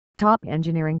Top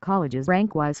engineering colleges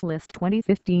rank-wise list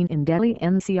 2015 in Delhi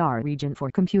NCR region for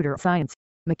computer science,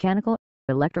 mechanical,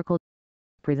 electrical.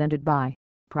 Presented by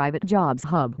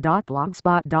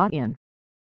privatejobshub.blogspot.in.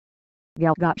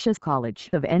 Galgoshes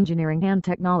College of Engineering and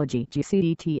Technology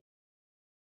GCDT.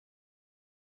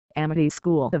 Amity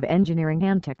School of Engineering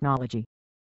and Technology.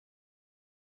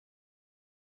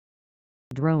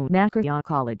 Dronacharya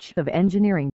College of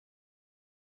Engineering.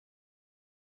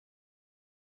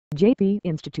 JP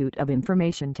Institute of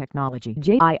Information Technology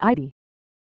JIIT.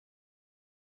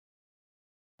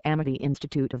 Amity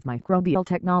Institute of Microbial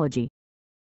Technology.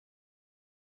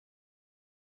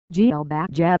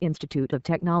 GLBAC Institute of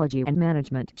Technology and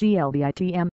Management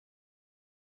GLBITM.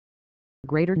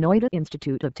 Greater Noida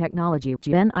Institute of Technology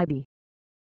GNIB.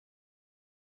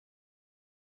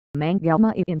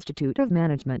 Mangalma Institute of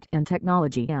Management and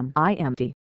Technology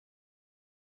MIMT.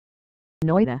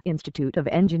 Noida Institute of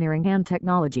Engineering and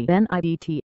Technology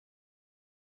NIDT.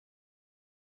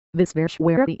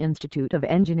 Visvesvaraya Institute of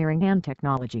Engineering and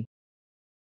Technology.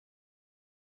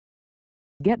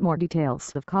 Get more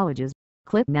details of colleges,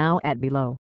 click now at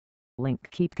below. Link.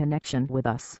 Keep connection with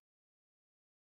us.